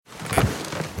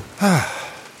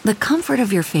The comfort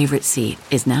of your favorite seat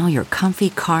is now your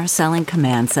comfy car selling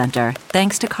command center,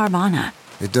 thanks to Carvana.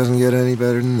 It doesn't get any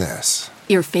better than this.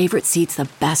 Your favorite seat's the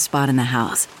best spot in the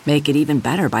house. Make it even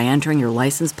better by entering your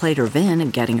license plate or VIN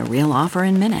and getting a real offer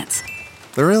in minutes.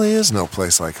 There really is no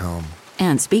place like home.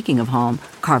 And speaking of home,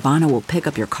 Carvana will pick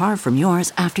up your car from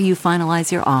yours after you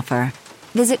finalize your offer.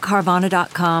 Visit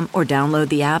Carvana.com or download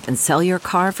the app and sell your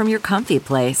car from your comfy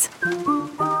place.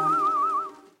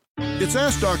 It's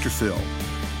Ask Dr. Phil.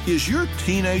 Is your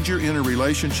teenager in a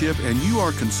relationship and you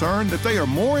are concerned that they are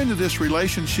more into this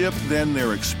relationship than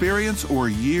their experience or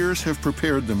years have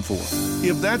prepared them for?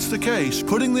 If that's the case,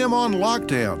 putting them on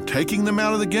lockdown, taking them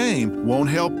out of the game,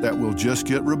 won't help. That will just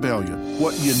get rebellion.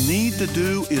 What you need to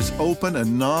do is open a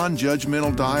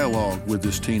non-judgmental dialogue with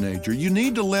this teenager. You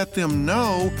need to let them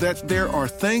know that there are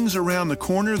things around the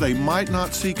corner they might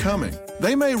not see coming.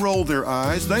 They may roll their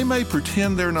eyes, they may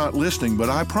pretend they're not listening,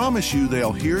 but I promise you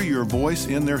they'll hear your voice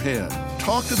in their head.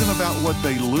 Talk to them about what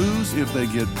they lose if they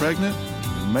get pregnant,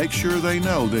 and make sure they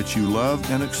know that you love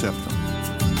and accept them.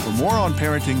 For more on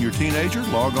parenting your teenager,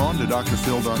 log on to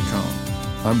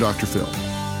drphil.com. I'm Dr. Phil.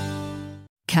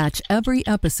 Catch every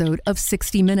episode of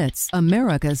 60 Minutes,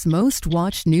 America's most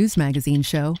watched news magazine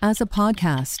show, as a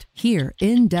podcast. Hear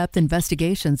in-depth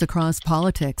investigations across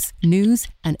politics, news,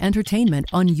 and entertainment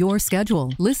on your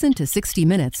schedule. Listen to 60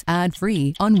 Minutes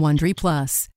ad-free on Wondery Plus.